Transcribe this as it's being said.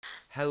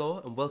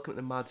Hello and welcome to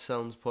the Mad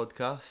Sounds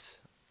podcast.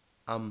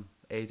 I'm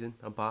AIDAN,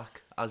 I'm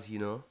back, as you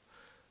know.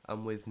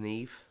 I'm with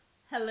Neve.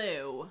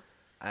 Hello.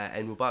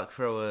 And we're back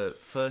for our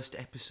first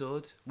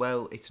episode.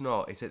 Well, it's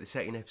not, it's like the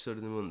second episode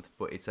of the month,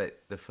 but it's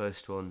like the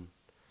first one.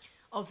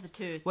 Of the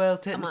two. Well, a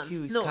month.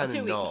 technically it's No, kind 2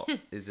 of week. not,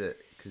 is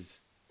it?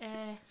 Because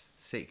Uh, it's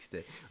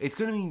 60. It's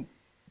going to be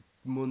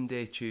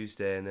Monday,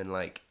 Tuesday, and then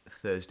like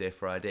Thursday,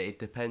 Friday. It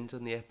depends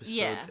on the episode,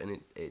 Yeah.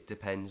 and it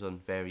depends on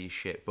various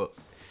shit. But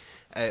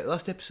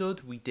last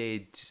episode we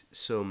did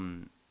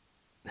some...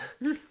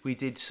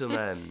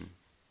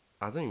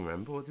 I don't even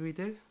remember, what did we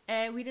do?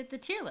 we did the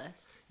tier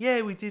list.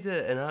 Yeah, we did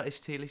an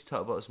artist tier list,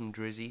 talk about some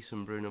Drizzy,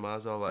 some Bruno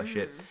Mars, all that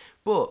shit.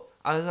 But,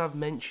 as I've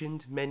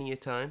mentioned many a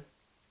time,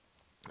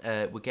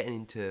 I'm getting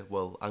into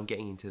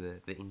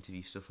the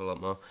interview stuff a lot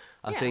more.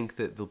 I Yeah. think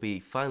that there'll be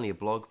finally a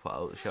blog put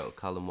out, shout out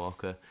Callum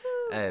Walker,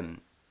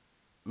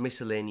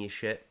 miscellaneous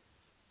shit.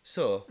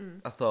 So,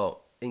 I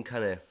thought, in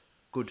kind of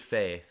good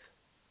faith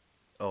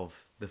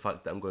of the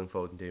fact that I'm going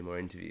forward and doing more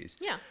interviews,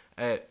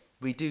 Yeah.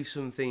 we do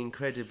something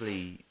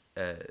incredibly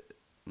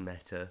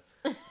meta,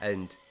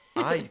 and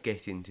I'd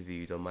get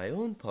interviewed on my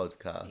own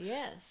podcast.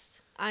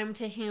 Yes. I'm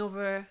taking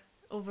over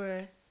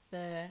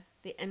the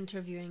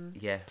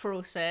interviewing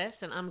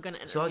process, and I'm going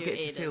to interview So I get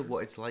to AIDAN. feel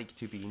what it's like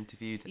to be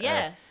interviewed.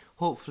 Yes.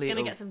 Hopefully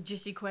Gonna it'll... get some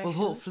juicy questions.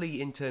 Well,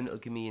 hopefully in turn it'll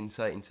give me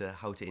insight into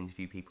how to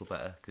interview people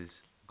better,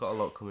 because I've got a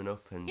lot coming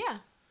up, and... Yeah.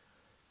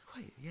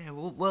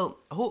 Well,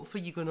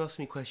 hopefully you're going to ask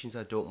me questions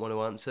I don't want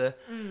to answer.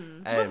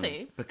 We'll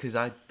see. Because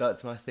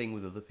that's my thing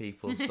with other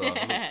people, so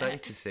I'm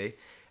excited to see.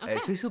 Okay.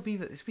 So this will be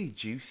a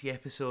juicy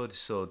episode,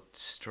 so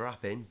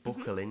strap in,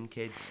 buckle in,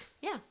 kids.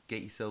 Yeah.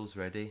 Get yourselves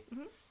ready.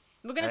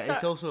 We're going to start...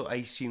 It's also, I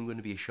assume, going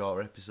to be a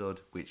shorter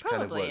episode, which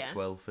kind of Probably, works yeah.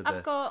 well for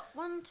I've got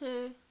 1,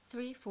 2,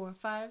 3, 4,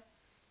 5,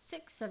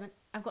 6, 7...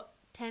 I've got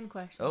 10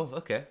 questions. Oh,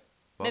 okay.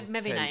 Well,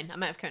 Maybe 10. 9. I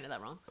might have counted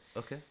that wrong.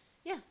 Okay.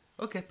 Yeah.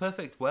 Okay,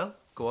 perfect. Well,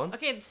 go on.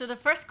 Okay, so the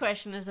first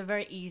question is a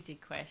very easy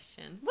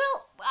question.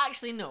 Well,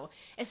 actually, no.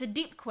 It's a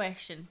deep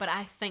question, but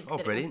I think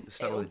that Brilliant.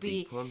 Start with a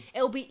deep one.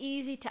 It'll be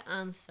easy to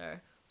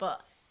answer,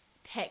 but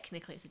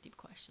technically it's a deep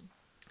question.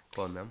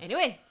 Go on, then.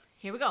 Anyway,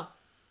 here we go.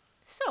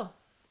 So,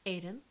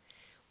 AIDAN,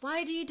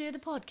 why do you do the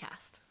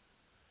podcast?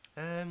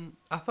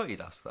 I thought you'd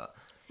ask that.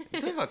 I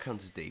don't know if that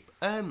counts as deep.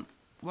 Why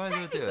do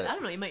I do it? I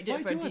don't know, you might do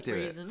it for a deep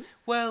reason.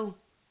 Well,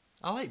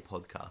 I like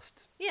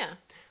podcasts. Yeah.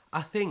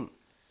 I think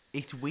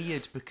it's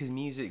weird because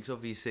music's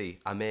obviously,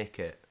 I make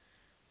it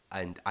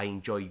and I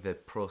enjoy the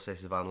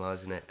process of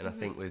analysing it. And I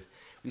think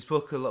we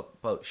spoke a lot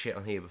about shit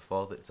on here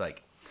before, that's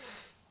like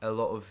a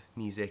lot of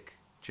music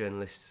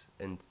journalists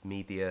and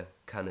media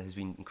kind of has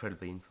been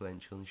incredibly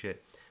influential and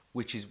shit,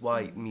 which is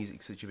why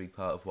music's such a big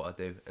part of what I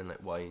do and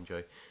like what I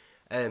enjoy.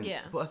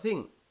 Yeah. But I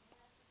think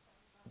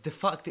the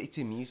fact that it's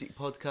a music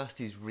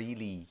podcast is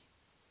really...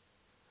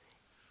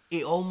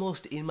 It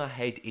almost in my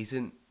head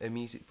isn't a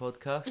music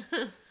podcast.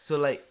 So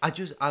like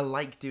I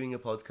like doing a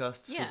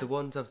podcast. So Yeah. the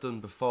ones I've done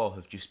before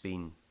have just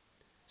been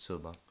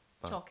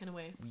Talking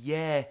away.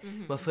 Yeah.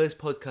 My first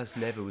podcast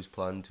never was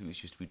planned. It was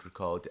just we'd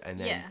record, and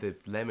then Yeah. the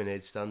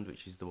Lemonade Stand,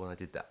 which is the one I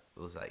did that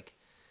was like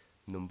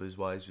numbers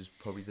wise was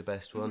probably the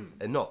best one.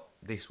 And not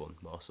this one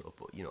more so,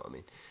 but you know what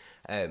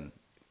I mean.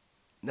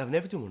 I've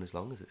never done one as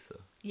long as this though.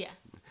 Yeah.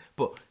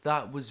 But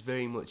that was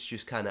very much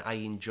just kind of, I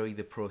enjoy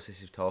the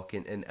process of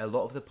talking. And a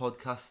lot of the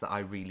podcasts that I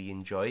really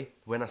enjoy,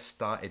 when I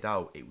started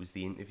out, it was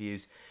the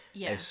interviews.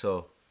 Yeah.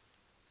 So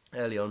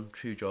early on,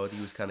 True Geordie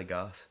was kind of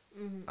gas.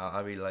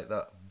 I really like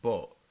that.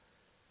 But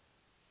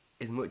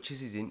as much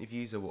as his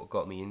interviews are what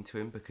got me into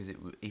him, because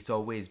it's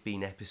always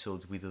been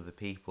episodes with other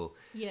people.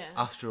 Yeah.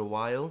 After a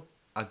while,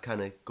 I'd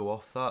kind of go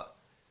off that.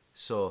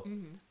 So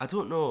I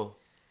don't know.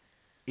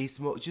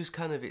 It's more just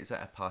kind of, it's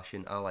like a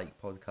passion. I like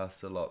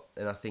podcasts a lot,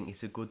 and I think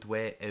it's a good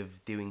way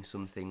of doing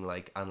something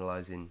like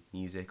analysing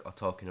music or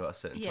talking about a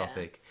certain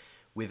topic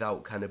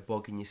without kind of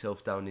bogging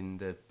yourself down in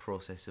the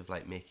process of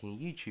like making a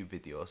YouTube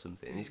video or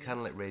something. It's kind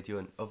of like radio,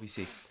 and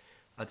obviously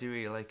I do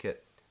really like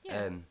it.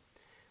 Yeah.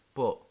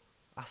 But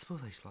I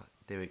suppose I just like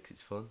do it 'cause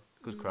it's fun.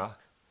 Good crack.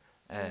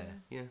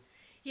 Yeah.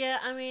 Yeah,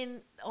 I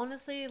mean,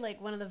 honestly,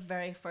 like, one of the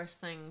very first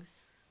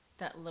things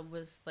that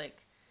was,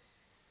 like...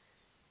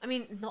 I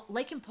mean, not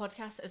liking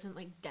podcasts isn't,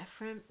 like,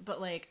 different,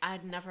 but, like,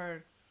 I'd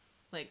never,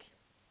 like,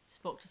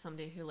 spoke to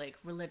somebody who, like,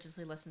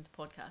 religiously listened to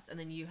podcasts, and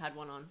then you had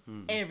one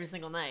on every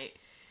single night,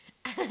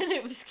 and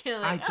it was kind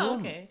of like,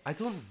 okay. I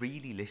don't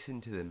really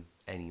listen to them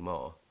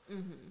anymore.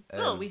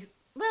 Well,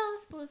 I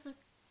suppose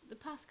the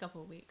past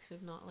couple of weeks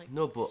we've not, like...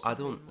 No, but I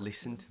don't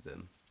listen to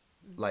them.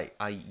 Like,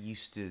 I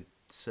used to,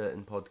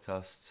 certain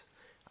podcasts,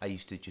 I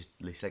used to just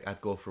listen, like,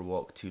 I'd go for a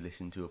walk to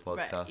listen to a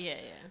podcast. Right,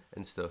 yeah.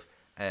 And stuff.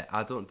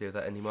 I don't do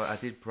that anymore. I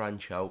did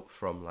branch out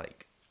from,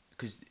 like,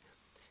 because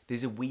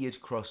there's a weird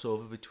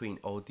crossover between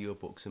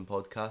audiobooks and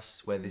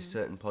podcasts, where there's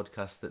certain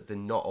podcasts that they're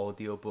not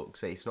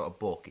audiobooks. It's not a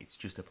book, it's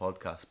just a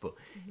podcast, but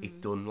it's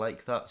done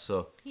like that.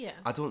 So Yeah.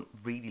 I don't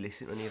really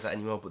listen to any of that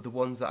anymore. But the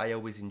ones that I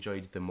always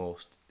enjoyed the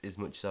most, as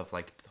much as I've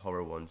liked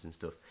horror ones and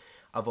stuff,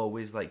 I've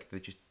always liked the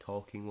just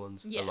talking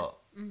ones a lot.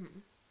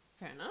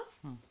 Fair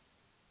enough.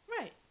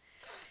 Right.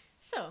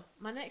 So,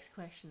 my next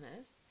question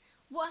is,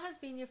 what has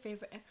been your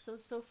favourite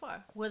episode so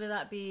far? Whether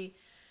that be,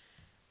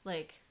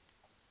 like,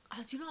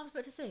 do you know what I was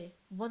about to say?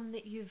 One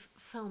that you've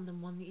filmed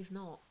and one that you've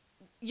not.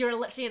 You're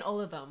literally in all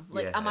of them.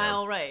 Like, Yeah, am I I am.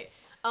 all right?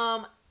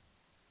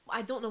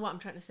 I don't know what I'm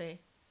trying to say.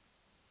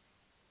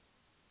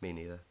 Me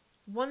neither.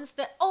 Ones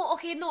that... Oh,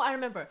 okay, no, I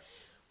remember.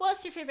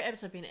 What's your favourite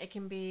episode been? It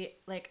can be,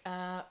 like,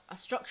 a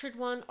structured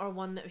one or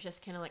one that was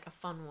just kind of like a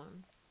fun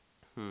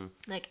one.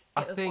 Like,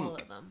 I out of think all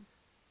of them.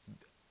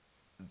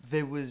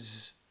 there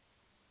was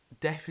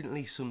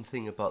definitely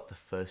something about the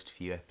first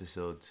few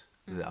episodes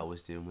that I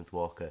was doing with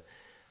Walker.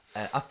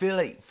 I feel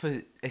like for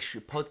a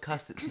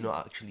podcast that's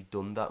not actually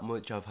done that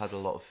much, I've had a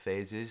lot of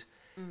phases.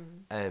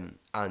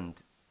 And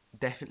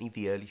definitely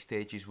the early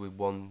stages were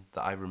one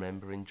that I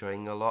remember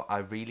enjoying a lot. I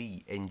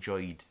really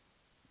enjoyed,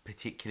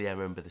 particularly I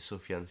remember the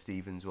Sufjan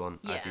Stevens one.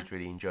 I Yeah. did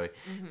really enjoy.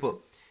 But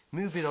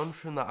moving on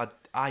from that,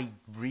 I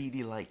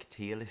really like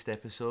tier list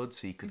episodes,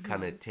 so you could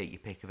kind of take your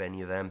pick of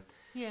any of them.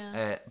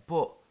 Yeah.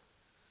 But,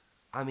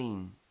 I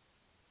mean,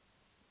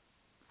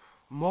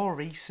 more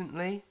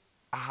recently,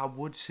 I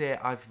would say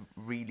I've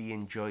really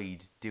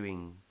enjoyed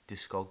doing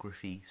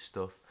discography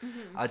stuff.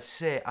 I'd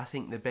say I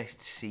think the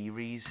best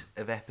series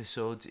of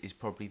episodes is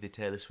probably the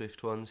Taylor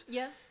Swift ones.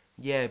 Yeah.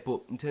 Yeah,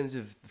 but in terms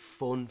of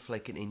fun for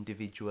like an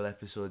individual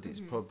episode,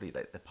 it's probably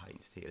like the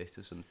Pints tier list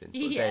or something.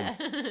 But Yeah.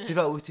 then, so if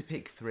I were to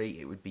pick three,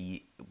 it would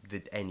be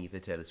any of the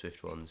Taylor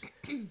Swift ones.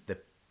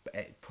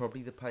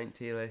 Probably the Pint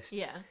tier list.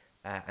 Yeah.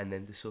 And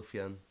then the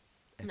Sufjan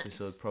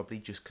episode, Nice. probably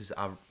just because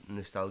I'm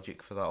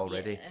nostalgic for that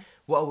already. Yeah.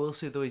 What I will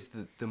say though is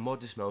the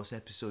Modest Mouse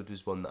episode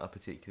was one that I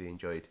particularly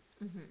enjoyed.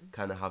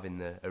 Kind of having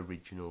the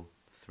original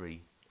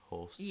three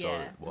hosts all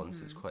Yeah. at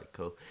once. It's quite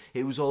cool.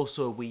 It was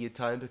also a weird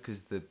time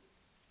because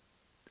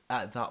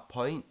at that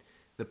point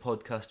the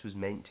podcast was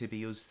meant to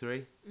be us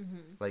three,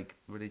 like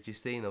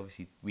religiously, and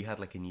obviously we had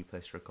like a new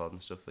place to record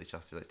and stuff, which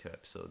lasted like 2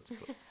 episodes.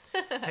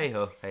 But hey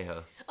ho.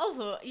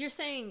 Also, you're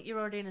saying you're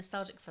already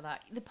nostalgic for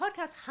that. The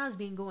podcast has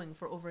been going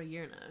for over a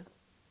year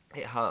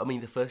now. I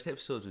mean, the first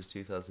episode was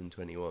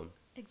 2021.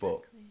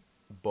 Exactly.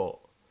 But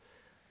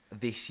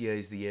this year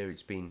is the year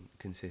it's been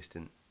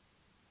consistent.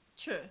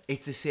 True.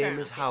 It's the same Fair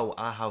as enough, how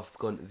I have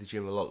gone to the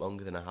gym a lot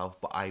longer than I have,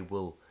 but I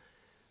will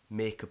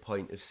make a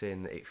point of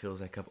saying that it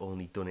feels like I've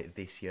only done it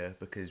this year,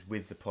 because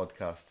with the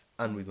podcast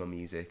and with my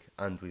music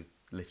and with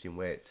lifting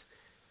weights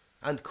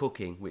and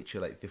cooking, which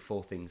are like the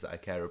 4 things that I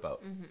care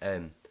about,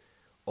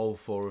 all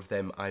 4 of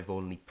them I've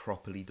only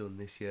properly done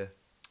this year.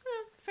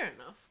 Fair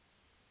enough.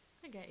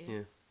 I get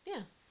you.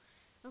 Yeah.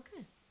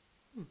 Okay.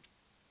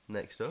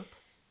 Next up.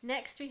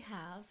 Next we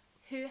have,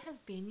 who has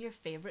been your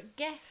favourite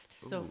guest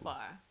so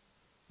far?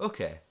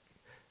 Okay.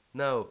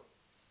 Now,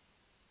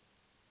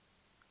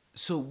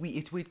 so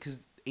it's weird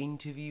because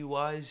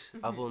interview-wise,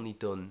 I've only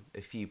done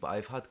a few, but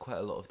I've had quite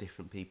a lot of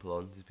different people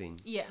on. There's been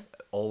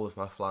all of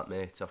my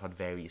flatmates. I've had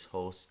various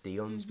hosts.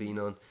 Dion's been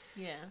on.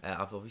 Yeah.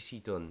 I've obviously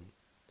done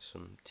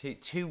some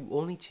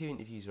only 2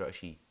 interviews are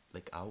actually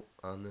like out,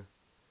 aren't they?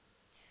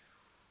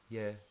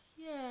 Yeah.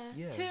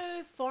 Yeah.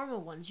 2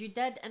 formal ones. You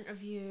did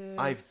interview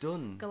I've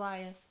done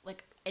Goliath,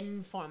 like,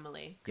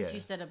 informally, because Yeah.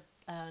 you did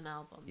an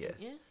album, Yeah.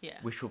 didn't you? Yeah.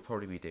 which we'll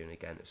probably be doing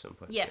again at some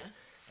point. Yeah.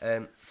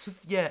 So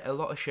yeah, a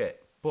lot of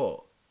shit.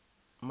 But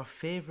my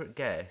favourite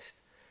guest,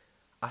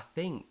 I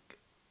think,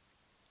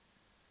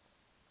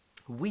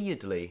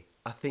 weirdly,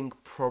 I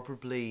think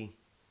probably,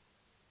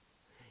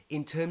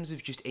 in terms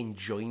of just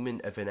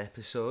enjoyment of an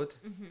episode,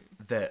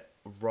 the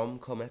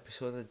rom-com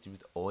episode I did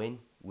with Owen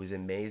was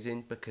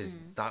amazing, because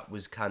that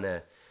was kind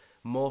of,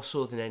 more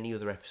so than any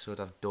other episode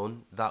I've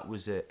done, that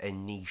was a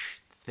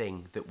niche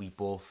thing that we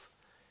both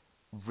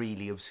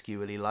really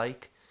obscurely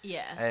like.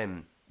 Yeah.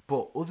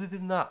 But other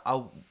than that,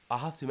 I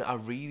have to admit, I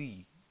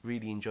really,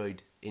 really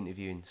enjoyed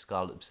interviewing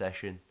Scarlet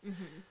Obsession.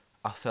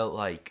 I felt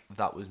like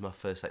that was my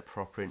first like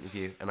proper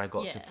interview, and I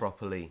got to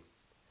properly.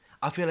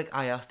 I feel like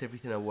I asked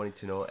everything I wanted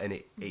to know, and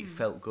it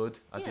felt good.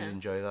 I did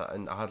enjoy that,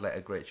 and I had like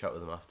a great chat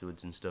with them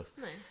afterwards and stuff.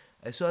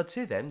 Nice. So I'd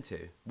say them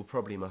 2 were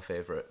probably my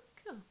favourite.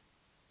 Cool.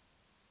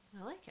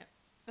 I like it.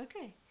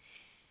 Okay.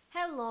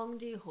 How long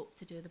do you hope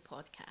to do the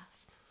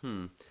podcast?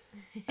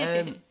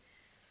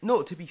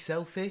 Not to be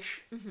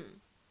selfish,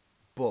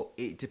 but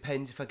it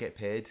depends if I get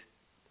paid,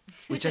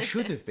 which I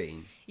should have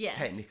been Yes.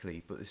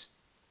 technically, but there's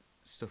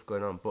stuff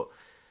going on. But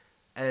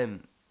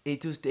it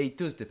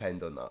does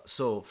depend on that.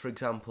 So, for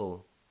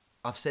example,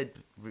 I've said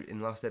in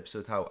the last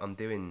episode how I'm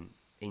doing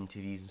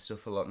interviews and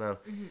stuff a lot now,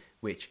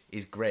 which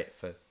is great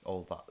for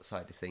all that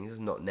side of things. It's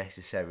not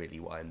necessarily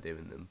why I'm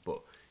doing them,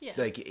 but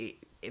like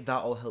it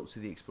that all helps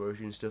with the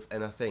exposure and stuff.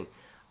 And I think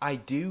I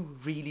do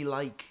really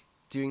like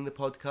doing the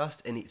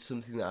podcast, and it's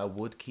something that I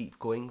would keep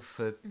going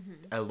for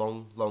a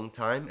long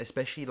time,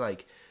 especially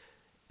like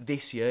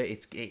this year.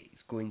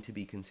 It's going to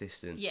be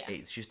consistent.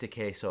 It's just a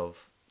case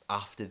of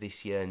after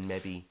this year, and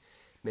maybe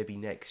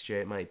next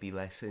year it might be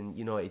less, and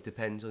it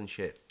depends on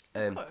shit.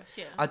 Of course,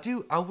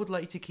 yeah. I would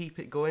like to keep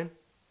it going,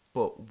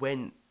 but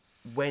when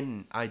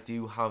I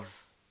do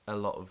have a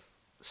lot of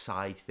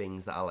side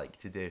things that I like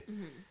to do,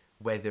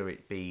 whether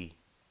it be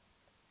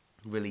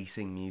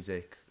releasing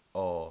music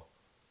or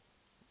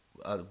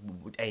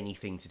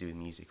anything to do with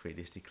music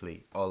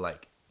realistically, or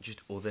like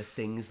just other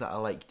things that I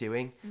like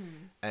doing.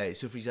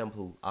 So for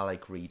example, I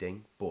like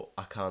reading, but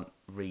I can't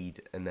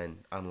read and then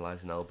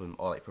analyze an album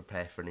or like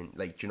prepare for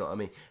like, do you know what I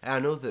mean? And I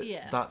know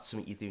that that's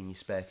something you do in your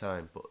spare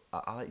time, but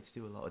I like to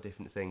do a lot of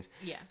different things.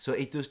 Yeah. So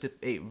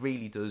it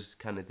really does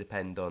kind of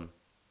depend on,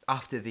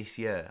 after this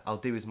year I'll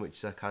do as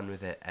much as I can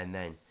with it, and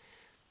then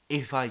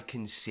if I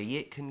can see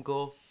it can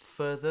go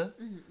further,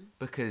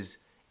 because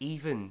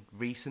even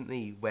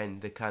recently when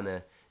the kind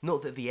of,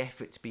 not that the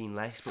effort's been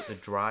less, but the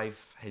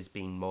drive has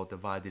been more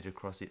divided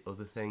across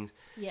other things.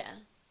 Yeah.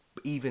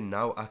 But even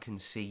now I can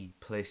see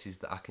places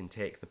that I can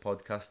take the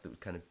podcast that would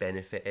kind of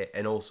benefit it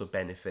and also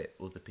benefit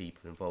other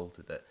people involved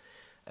with it.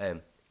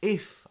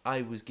 If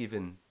I was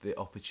given the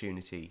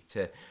opportunity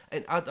to,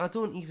 and I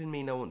don't even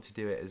mean I want to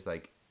do it as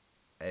like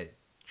a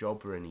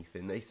job or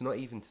anything. It's not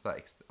even to that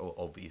extent,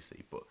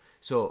 obviously, but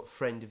so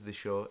friend of the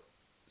show,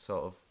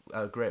 sort of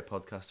a great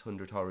podcast,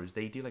 100 Horrors,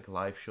 they do like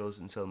live shows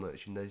and sell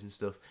merchandise and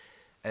stuff.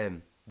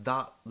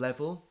 That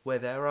level where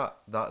they're at,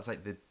 that's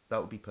like that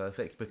would be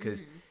perfect,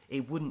 because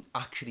it wouldn't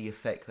actually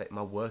affect like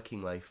my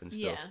working life and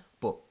stuff,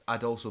 but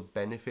I'd also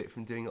benefit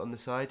from doing it on the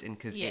side, and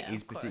because it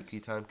is particularly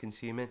time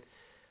consuming.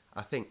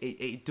 I think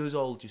it does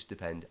all just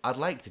depend. I'd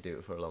like to do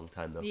it for a long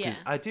time though, because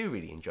I do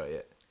really enjoy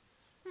it.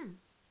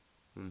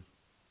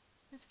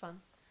 It's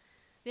fun.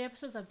 The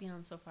episodes I've been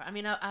on so far, I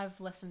mean, I've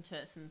listened to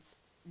it since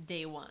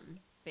day one,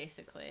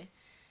 basically.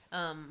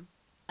 And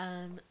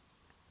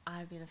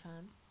I've been a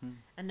fan.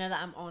 And now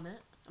that I'm on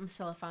it, I'm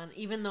still a fan.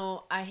 Even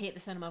though I hate the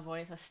sound of my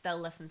voice, I still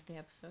listen to the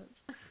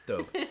episodes.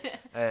 Dope.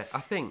 I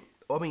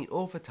mean,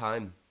 over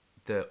time,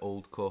 the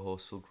old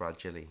co-hosts will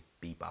gradually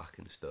be back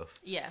and stuff.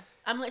 Yeah.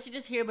 I'm literally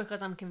just here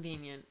because I'm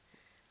convenient.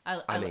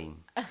 I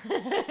mean,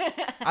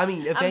 eventually... I'm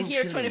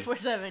here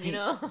 24/7, you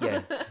know?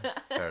 Yeah,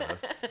 fair enough.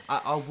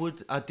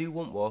 I do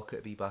want Walker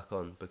to be back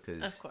on,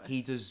 because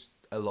he does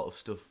a lot of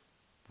stuff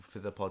for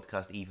the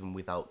podcast even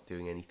without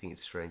doing anything.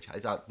 It's strange.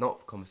 It's not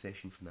for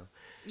conversation for now.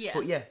 Yeah.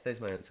 But yeah, there's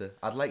my answer.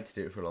 I'd like to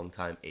do it for a long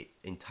time. It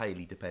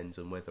entirely depends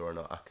on whether or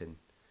not I can...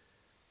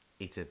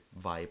 It's a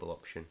viable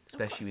option,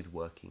 especially with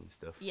working and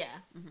stuff. Yeah.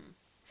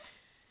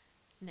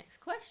 Next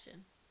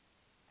question.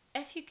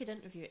 If you could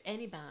interview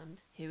any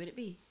band, who would it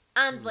be?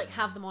 And like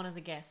have them on as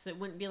a guest, so it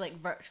wouldn't be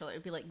like virtual. It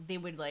would be like they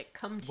would like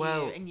come to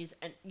you and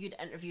you'd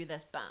interview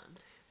this band,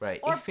 right?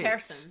 Or if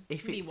person.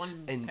 If be it's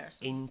one an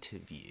person.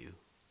 interview,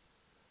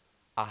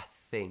 I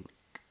think.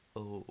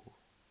 Oh,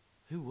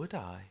 who would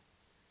I?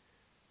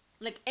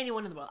 Like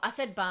anyone in the world. I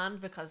said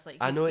band because like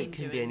I know it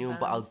can be anyone,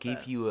 but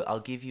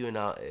I'll give you an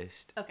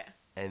artist. Okay.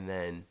 And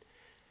then,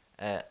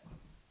 I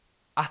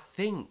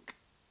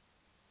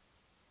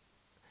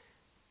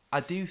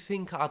do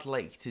think I'd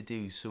like to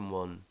do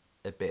someone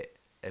a bit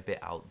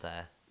out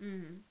there,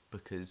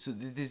 because so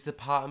there's the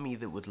part of me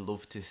that would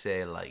love to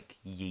say like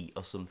Yeet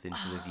or something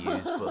for the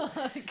views, but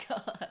oh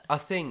God. I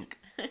think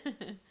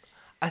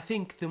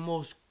the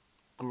most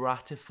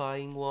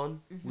gratifying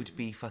one would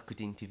be if I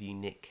could interview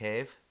Nick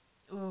Cave.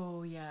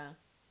 Oh yeah.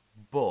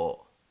 But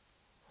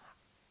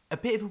a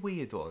bit of a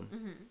weird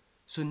one.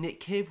 So Nick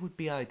Cave would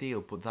be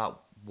ideal, but that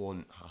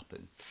won't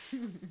happen.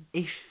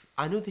 If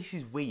I know this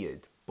is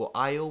weird, but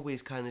I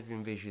always kind of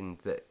envisioned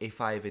that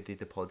if I ever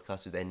did a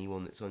podcast with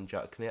anyone that's on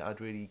Jackmate,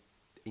 I'd really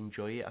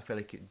enjoy it. I feel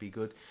like it'd be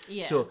good.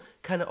 Yeah. So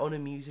kind of on a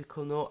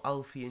musical note,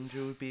 Alfie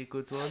Indra would be a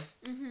good one.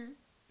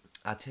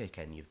 I'd take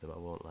any of them, I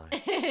won't lie.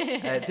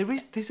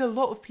 There's a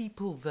lot of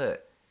people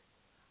that,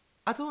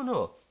 I don't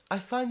know, I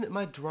find that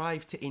my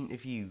drive to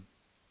interview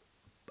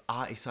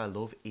artists I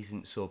love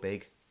isn't so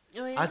big.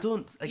 Oh, yeah? I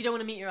don't... Like, you don't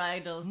want to meet your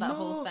idols, that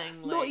whole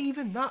thing. Like... Not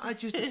even that.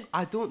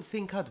 I don't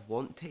think I'd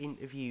want to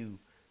interview,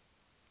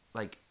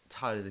 like,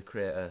 Tyler, the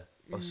Creator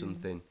or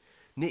something.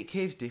 Nick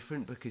Cave's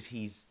different because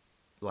he's,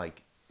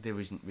 like, there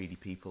isn't really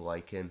people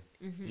like him.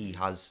 He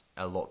has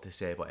a lot to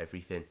say about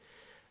everything.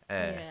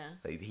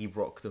 Like, he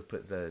rocked up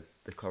at the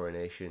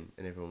coronation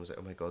and everyone was like,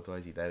 oh my God, why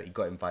is he there? He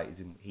got invited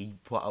and he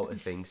put out a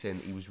thing saying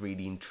that he was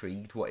really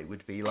intrigued what it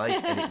would be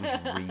like, and it was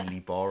really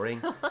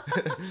boring.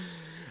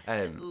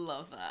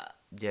 Love that.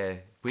 Yeah,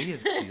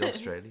 weird because he's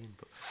Australian.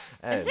 But,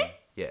 is he?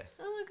 Yeah.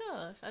 Oh my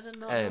gosh, I didn't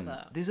know about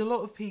that. There's a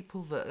lot of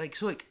people that, like,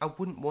 so, like, I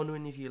wouldn't want to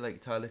interview,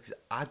 like, Tyler, because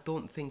I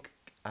don't think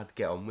I'd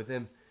get on with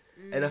him.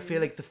 And I feel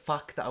like the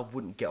fact that I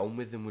wouldn't get on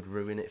with him would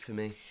ruin it for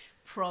me.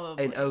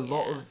 Probably, and a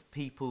lot of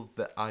people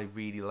that I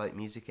really like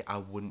music, I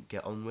wouldn't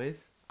get on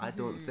with. I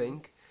don't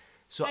think.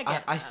 So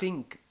I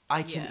think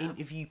I can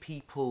interview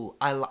people.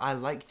 I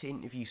like to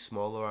interview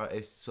smaller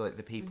artists. So like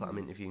the people I'm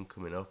interviewing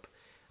coming up.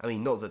 I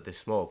mean, not that they're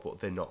small, but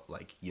they're not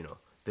like, you know,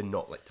 they're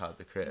not like Tyler,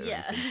 the Creator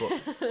or anything.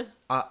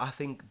 But I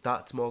think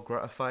that's more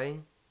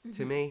gratifying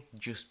to me,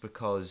 just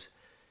because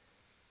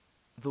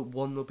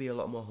they'll be a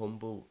lot more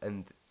humble,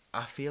 and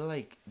I feel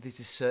like there's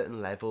a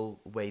certain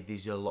level where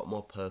there's a lot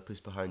more purpose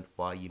behind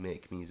why you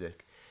make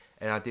music,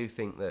 and I do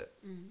think that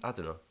I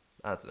don't know.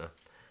 I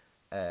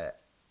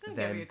get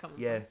where you're coming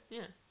from. Yeah.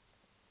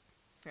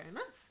 Fair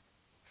enough.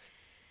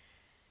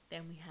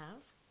 Then we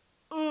have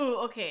Ooh,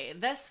 okay.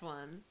 This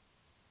one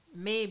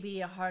may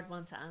be a hard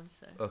one to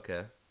answer.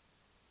 Okay.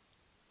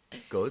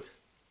 Good.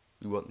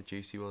 We want the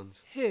juicy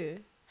ones. Who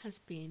has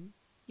been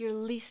your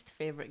least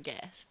favourite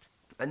guest?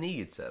 I knew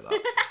you'd say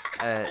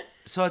that.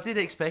 So I did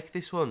expect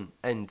this one,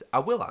 and I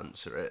will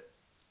answer it.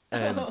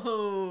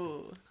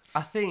 Oh.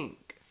 I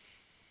think...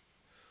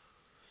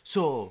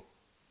 So,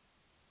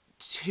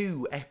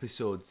 2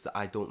 episodes that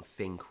I don't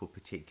think were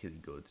particularly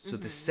good. So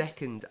the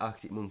second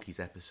Arctic Monkeys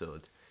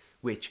episode,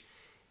 which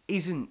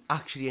isn't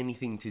actually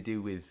anything to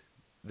do with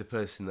the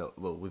person that...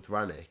 Well, with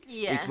Rannick.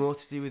 Yeah. It's more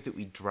to do with that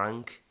we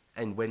drank,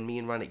 and when me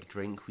and Rannick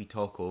drink, we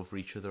talk over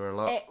each other a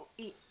lot.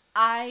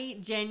 I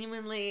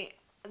genuinely...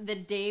 The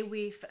day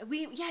we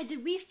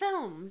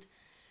filmed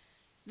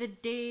the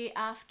day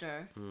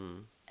after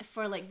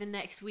for like the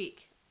next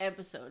week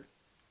episode,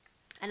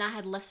 and I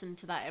had listened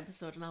to that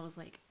episode and I was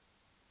like,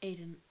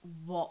 Aidan,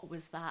 what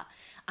was that?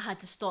 I had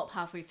to stop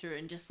halfway through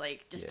and just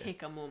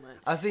take a moment.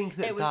 I think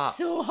that it was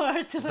so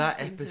hard to that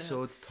listen to.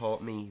 episode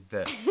taught me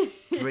that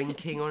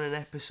drinking on an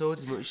episode,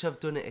 as much as I've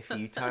done it a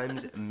few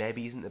times,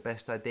 maybe isn't the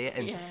best idea.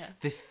 And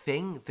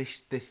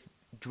the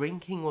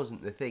drinking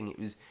wasn't the thing. It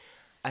was,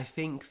 I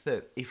think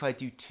that if I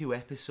do 2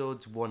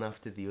 episodes, one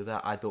after the other,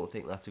 I don't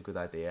think that's a good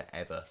idea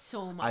ever.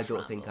 So much. I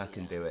don't think I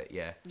can do it.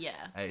 Yeah.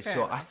 Yeah.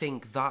 So enough. I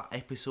think that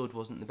episode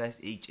wasn't the best.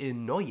 It's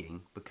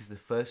annoying because the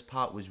first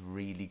part was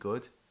really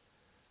good.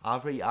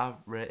 I've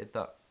rated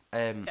that.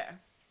 Fair.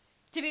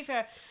 To be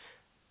fair,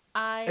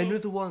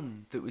 Another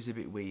one that was a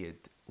bit weird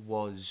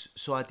was,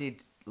 so I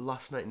did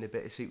Last Night in the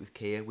Bittersweet with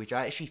Kia, which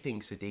I actually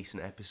think is a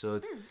decent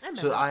episode.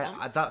 So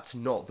that's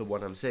not the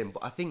one I'm saying,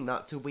 but I think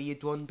that's a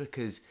weird one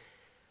because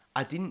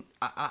I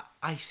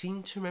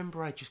seem to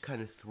remember I just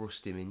kind of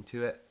thrust him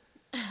into it.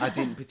 I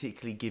didn't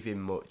particularly give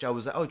him much. I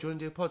was like, oh, do you want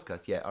to do a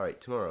podcast? Yeah, all right,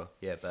 tomorrow.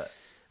 Yeah, but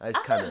I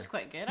thought it was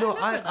quite good. No,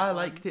 I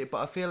liked it,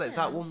 but I feel like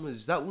that one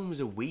was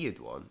a weird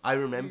one. I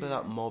remember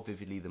that more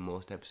vividly than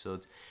most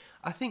episodes.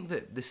 I think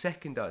that the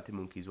second Arctic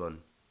Monkeys one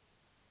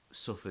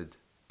suffered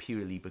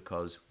purely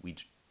because we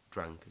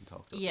drank and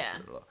talked about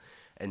it a lot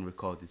and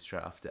recorded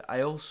straight after. I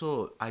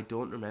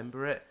don't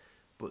remember it,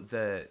 but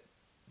the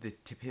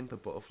To Pimp a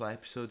Butterfly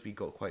episode, we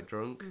got quite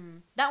drunk.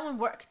 That one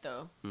worked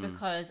though,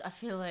 because I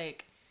feel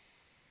like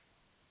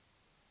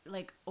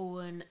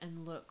Owen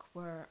and Luke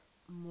were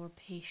more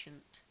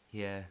patient.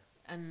 Yeah.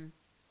 And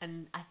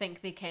I think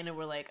they kind of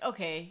were like,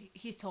 okay,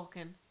 he's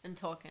talking and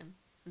talking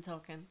and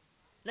talking.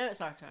 Now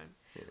it's our turn.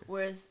 Yeah.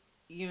 Whereas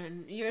you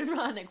and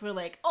Rannick were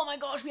like, oh my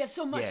gosh, we have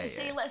so much to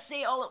say, let's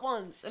say it all at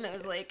once. And it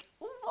was like,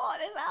 what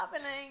is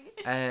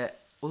happening?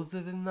 Other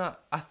than that,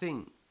 I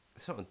think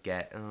I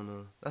don't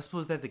know. I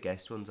suppose they're the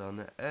guest ones,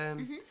 aren't they?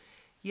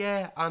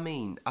 Yeah, I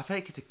mean, I feel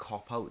like it's a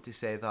cop-out to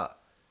say that.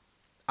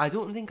 I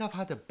don't think I've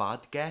had a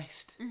bad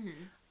guest.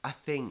 I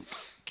think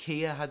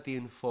Kia had the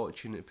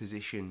unfortunate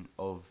position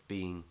of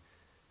being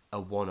a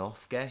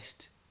one-off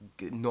guest,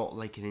 not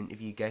like an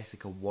interview guest,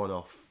 like a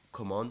one-off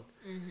come on.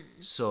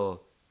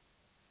 So,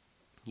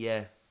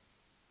 yeah,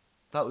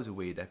 that was a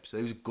weird episode.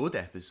 It was a good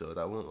episode,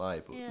 I won't lie,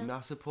 but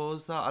I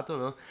suppose that, I don't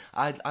know.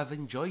 I've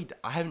enjoyed.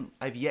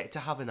 I've yet to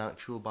have an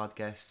actual bad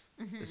guest,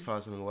 as far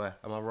as I'm aware.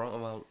 Am I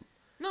wrong?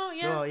 No,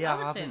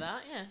 I would say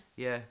that.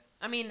 Yeah.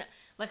 I mean,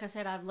 like I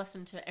said, I've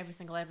listened to every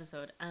single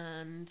episode,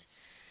 and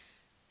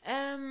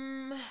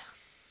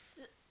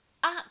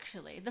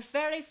actually, the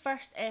very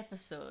first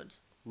episode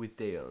with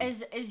Dion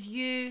is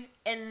you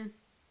in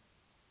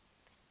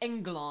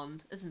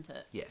England, isn't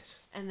it?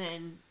 Yes. And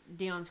then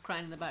Dion's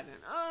crying in the background.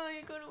 Oh,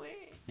 you're going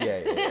away.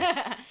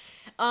 Yeah.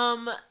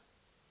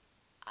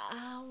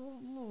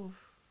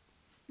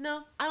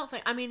 No, I don't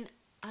think. I mean,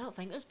 I don't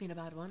think there's been a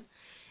bad one.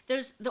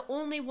 There's the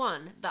only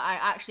one that I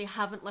actually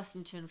haven't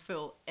listened to in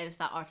full is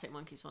that Arctic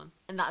Monkeys one,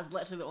 and that is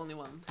literally the only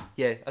one.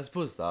 Yeah, I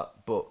suppose that,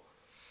 but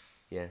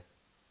yeah.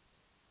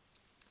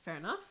 Fair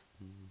enough.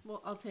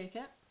 Well, I'll take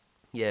it.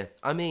 Yeah,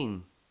 I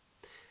mean,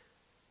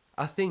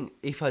 I think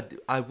if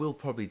I will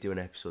probably do an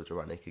episode of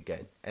Rannick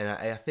again, and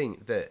I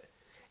think that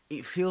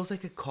it feels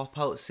like a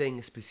cop-out saying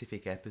a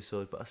specific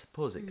episode, but I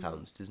suppose it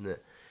counts, doesn't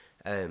it?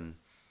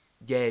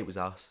 Yeah, it was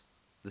us,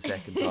 the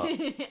second part.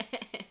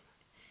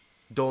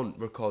 Don't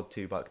record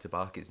 2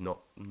 back-to-back, it's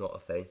not a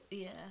thing.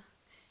 Yeah.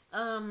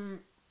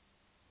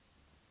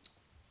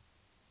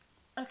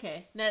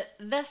 Okay, now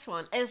this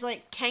one is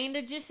kind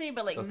of juicy,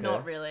 but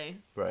not really.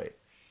 Right.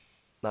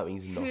 That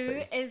means nothing.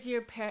 Who is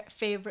your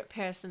favourite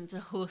person to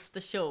host the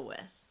show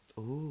with?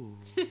 Ooh.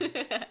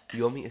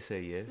 You want me to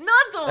say you? No,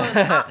 don't.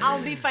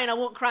 I'll be fine. I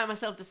won't cry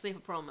myself to sleep, I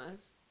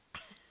promise.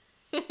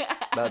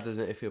 That doesn't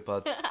make me feel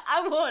bad.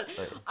 I won't.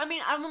 Right. I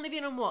mean, I've only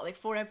been on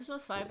 4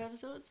 episodes? 5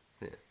 episodes?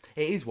 Yeah.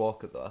 It is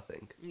Walker though, I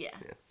think. Yeah.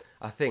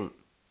 I think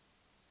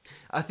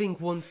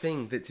one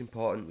thing that's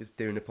important with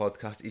doing a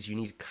podcast is you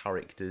need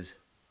characters.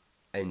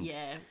 And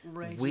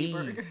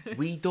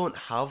we don't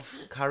have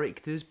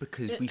characters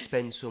because we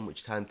spend so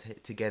much time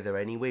together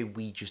anyway.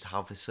 We just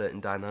have a certain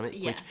dynamic,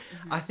 which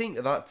I think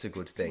that's a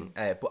good thing.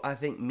 But I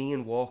think me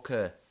and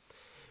Walker,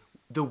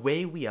 the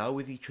way we are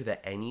with each other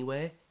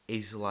anyway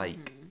is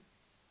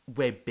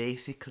we're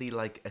basically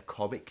like a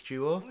comic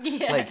duo.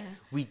 Yeah. Like,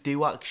 we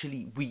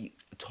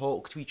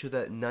talk to each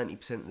other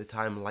 90% of the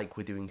time like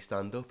we're doing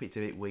stand-up. It's a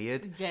bit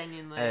weird.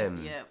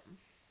 Genuinely, yeah.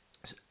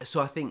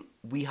 So I think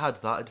we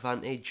had that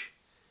advantage,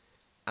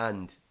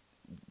 and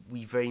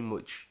we very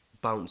much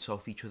bounce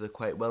off each other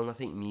quite well, and I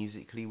think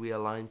musically we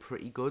align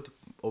pretty good.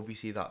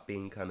 Obviously, that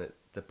being kind of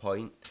the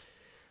point.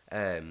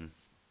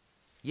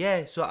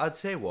 Yeah, so I'd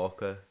say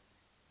Walker.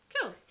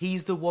 Cool.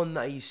 He's the one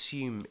that I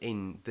assume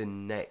in the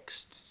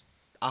next...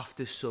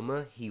 After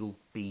summer, he'll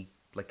be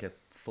like a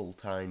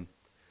full-time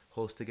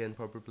host again,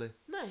 probably.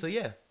 Nice. So,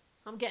 yeah.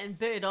 I'm getting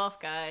booted off,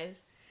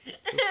 guys.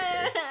 So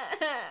silly.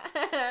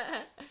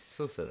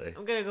 So silly.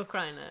 I'm gonna go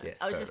cry now. Yeah,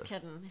 I was fair just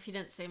enough. kidding. If you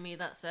didn't say me,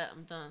 that's it.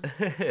 I'm done.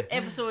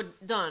 Episode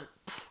done.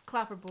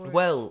 Clapperboard.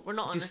 Well, we're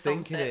not on just the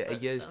film thinking set, it, a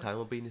but year's still. time,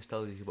 I'll be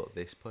nostalgic about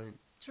this point.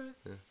 True.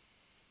 Yeah.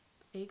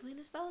 Vaguely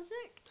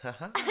nostalgic.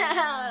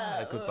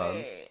 A good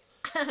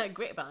band.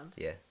 Great band.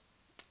 Yeah.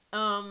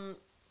 Um.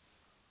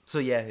 So,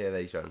 yeah,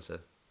 there's your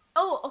answer.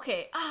 Oh,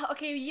 okay.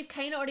 Okay. You've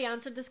kind of already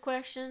answered this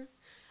question.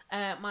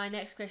 My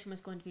next question was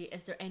going to be: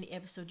 is there any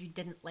episode you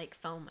didn't like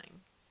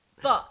filming?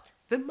 But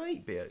There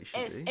might be,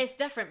 actually. it's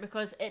different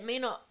because it may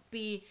not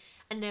be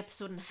an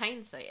episode in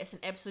hindsight. It's an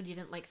episode you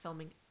didn't like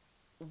filming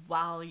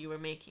while you were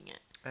making it.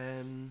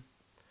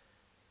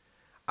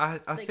 I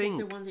Like, is think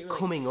there ones that you were like,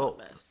 coming "Fuck up,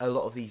 this"? a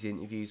lot of these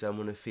interviews, I'm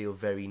going to feel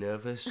very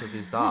nervous, so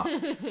there's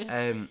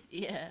that.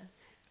 Yeah.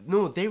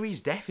 No, there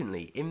is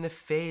definitely. In the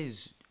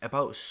phase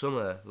about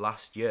summer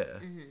last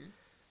year,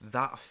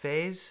 that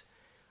phase,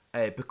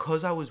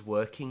 because I was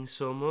working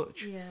so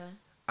much, Yeah.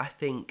 I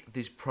think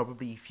there's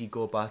probably, if you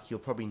go back,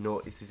 you'll probably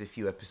notice there's a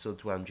few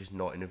episodes where I'm just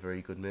not in a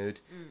very good mood.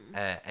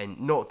 And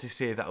not to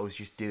say that I was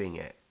just doing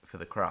it for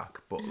the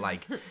crack, but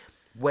like,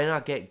 when I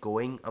get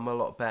going, I'm a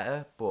lot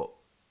better. But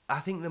I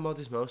think the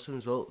Modest Mouse one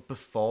as well,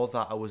 before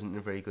that, I wasn't in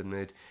a very good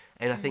mood.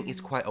 And I think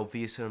it's quite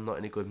obvious when I'm not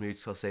in a good mood,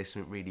 so I'll say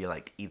something really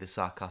like either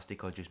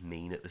sarcastic or just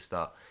mean at the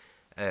start.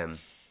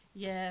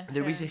 Yeah.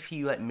 There is fair. a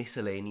few like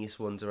miscellaneous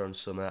ones around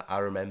summer. I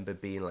remember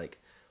being like,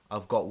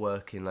 I've got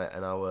work in like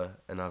an hour,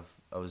 and I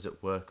was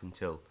at work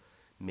until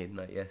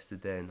midnight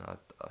yesterday, and I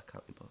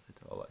can't be bothered,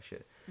 all that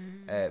shit.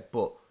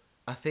 But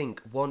I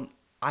think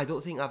I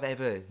don't think I've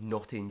ever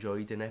not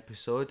enjoyed an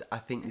episode. I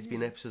think there's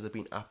been episodes I've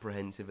been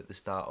apprehensive at the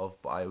start of,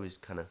 but I always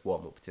kind of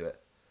warm up to it.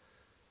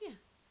 Yeah.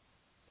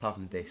 Apart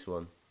from this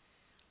one.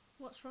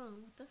 What's wrong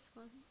with this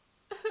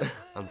one?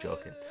 I'm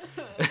joking.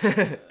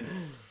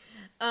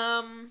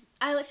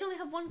 I actually only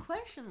have one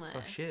question left.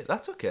 Oh shit,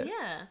 that's okay.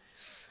 Yeah.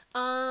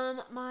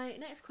 My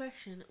next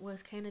question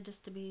was kind of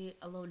just to be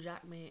a low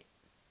jackmate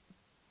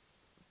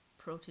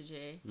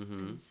protege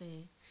and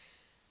say,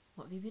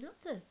 what have you been up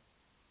to?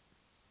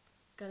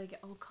 Gotta get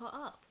all caught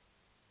up.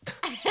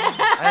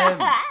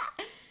 Yeah.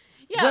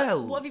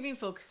 Well, what have you been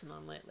focusing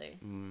on lately?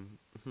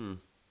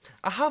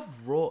 I have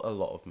wrote a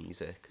lot of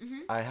music.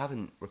 I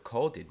haven't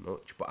recorded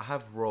much, but I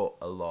have wrote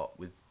a lot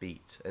with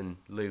beats. And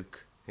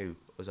Luke, who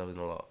was having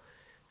a lot,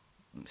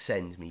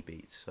 sends me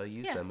beats, so I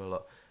use them a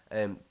lot.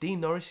 Dean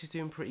Norris is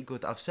doing pretty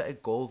good. I've set a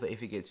goal that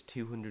if it gets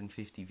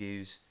 250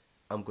 views,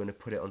 I'm going to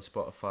put it on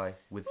Spotify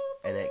with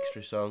an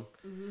extra song.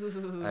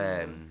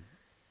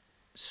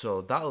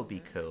 So that'll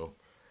be cool.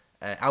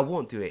 I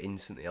won't do it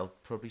instantly. I'll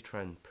probably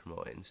try and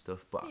promote it and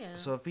stuff. But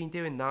so I've been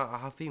doing that. I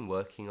have been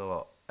working a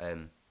lot,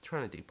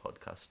 trying to do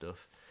podcast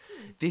stuff.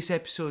 This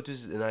episode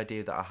was an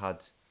idea that I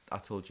had. I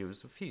told you it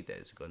was a few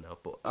days ago now,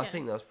 but I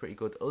think that was pretty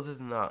good. Other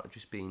than that, I've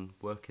just been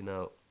working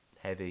out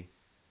heavy.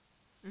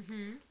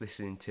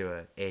 Listening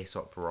to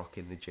Aesop rock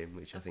in the gym,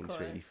 which I think is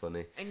really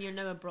funny. And you're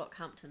now a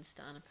Brockhampton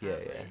stan,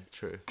 apparently. Yeah,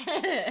 true.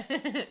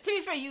 To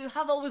be fair, you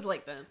have always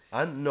liked them.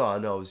 I know, I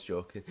was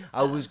joking.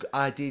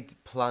 I did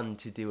plan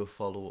to do a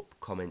follow-up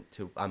comment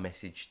to... I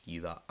messaged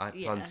you that. I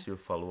planned to do a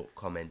follow-up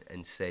comment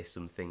and say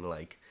something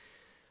like...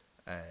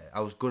 I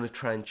was going to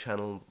try and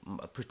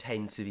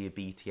pretend to be a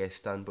BTS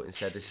stan, but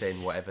instead of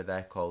saying whatever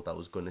they're called, I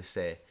was going to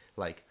say,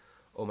 like,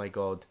 oh my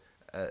god...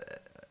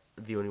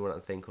 the only one I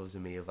can think of is a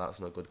Mia.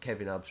 That's not good.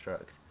 Kevin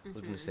Abstract. I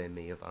was going to say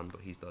Mia Van,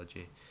 but he's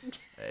dodgy.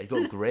 He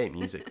got great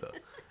music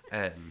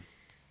though.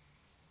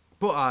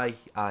 But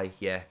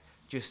yeah,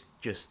 just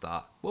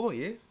that. What about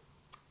you?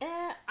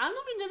 I've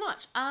not been doing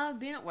much. I've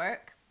been at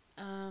work,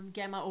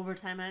 getting my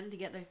overtime in to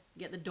get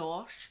the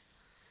dosh.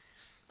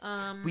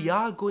 We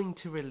are going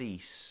to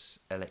release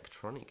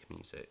electronic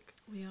music.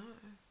 We are.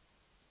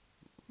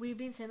 We've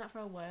been saying that for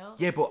a while.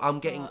 Yeah, but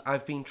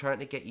I've been trying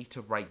to get you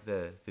to write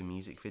the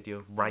music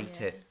video.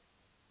 Write it.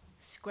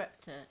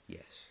 Script it.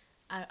 Yes.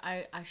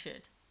 I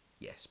should.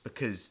 Yes,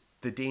 because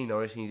the Dean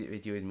Norris music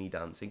video is me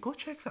dancing. Go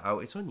check that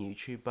out. It's on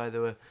YouTube, by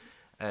the way.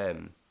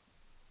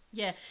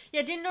 Yeah,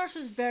 Dean Norris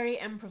was very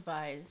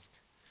improvised,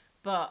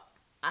 but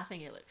I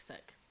think it looks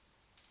sick.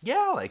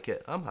 Yeah, I like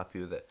it. I'm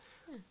happy with it.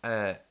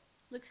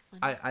 Looks fun.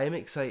 I am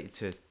excited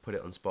to put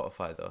it on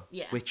Spotify though.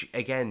 Yeah. Which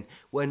again,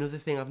 another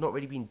thing, I've not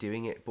really been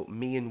doing it, but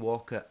me and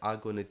Walker are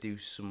going to do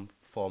some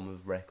form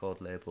of record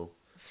label.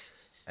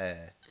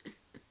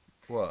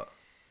 What?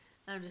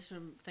 I'm just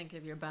thinking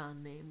of your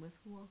band name with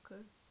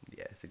Walker.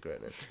 Yeah, it's a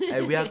great name.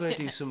 We are going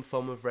to do some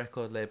form of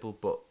record label,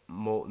 but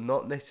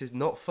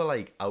not for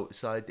like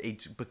outside.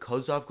 It's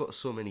because I've got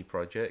so many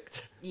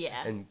projects.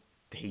 Yeah. And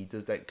he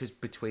does that because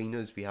between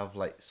us we have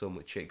like so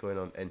much shit going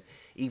on, and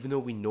even though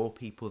we know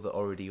people that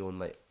already own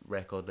like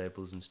record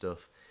labels and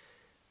stuff,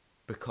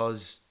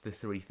 because the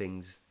three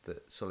things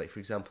that, so like for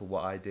example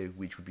what I do,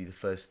 which would be the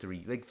first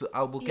three, like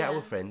I will get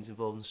our friends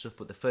involved and stuff,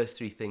 but the first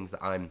three things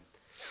that I'm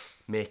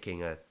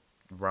making are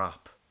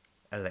rap,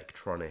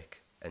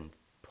 electronic, and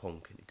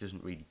punk, and it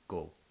doesn't really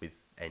go with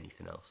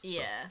anything else. Yeah.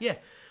 So, yeah,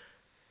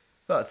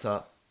 that's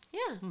that.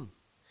 Yeah.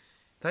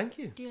 Thank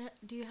you. Do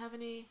you have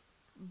any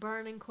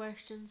burning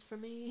questions for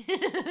me?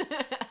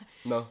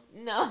 No.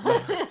 No.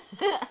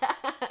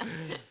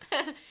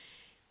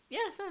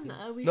 Yeah, so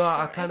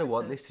I kind of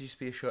want this to just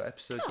be a short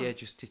episode. Cool. Yeah,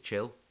 just to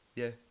chill.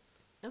 Yeah.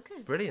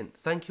 Okay. Brilliant.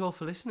 Thank you all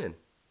for listening.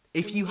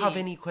 If you have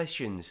any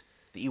questions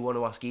that you want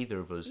to ask either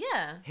of us,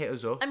 hit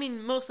us up. I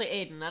mean, mostly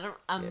Aiden.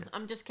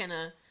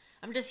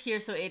 I'm just here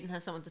so Aiden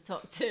has someone to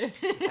talk to.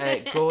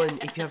 Go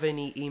and if you have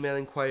any email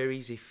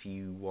inquiries, if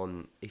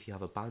you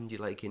have a band you'd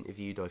like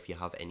interviewed, or if you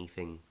have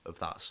anything of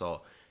that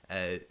sort,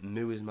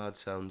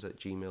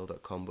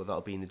 mooismadsounds@gmail.com, but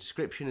that'll be in the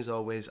description as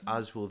always,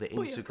 as will the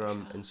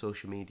Instagram and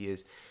social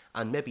medias,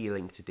 and maybe a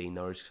link to Dean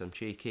Norris because I'm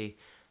cheeky.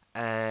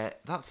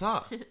 That's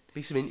that.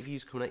 Be some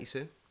interviews coming at you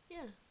soon.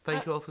 Yeah.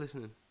 Thank you all for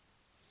listening.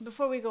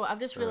 Before we go, I've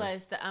just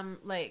realised that I'm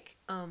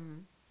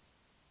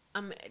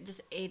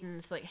just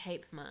Aiden's like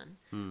hype man.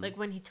 Like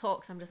when he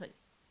talks, I'm just like,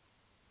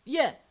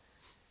 yeah,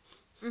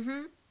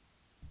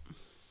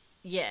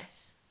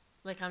 yes.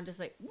 Like I'm just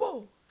like,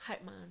 whoa,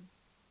 hype man.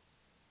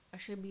 I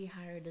should be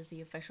hired as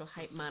the official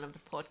hype man of the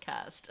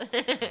podcast.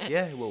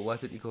 Yeah, well, why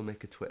don't you go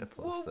make a Twitter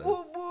post then?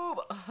 Whoop, whoop,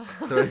 whoop.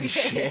 Throwing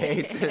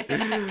shit.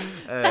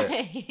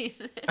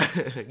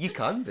 You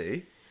can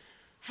be.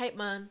 Hype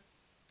man.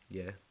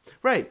 Yeah.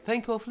 Right,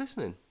 thank you all for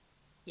listening.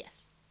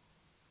 Yes.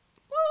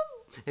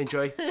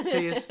 Enjoy.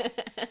 See yous.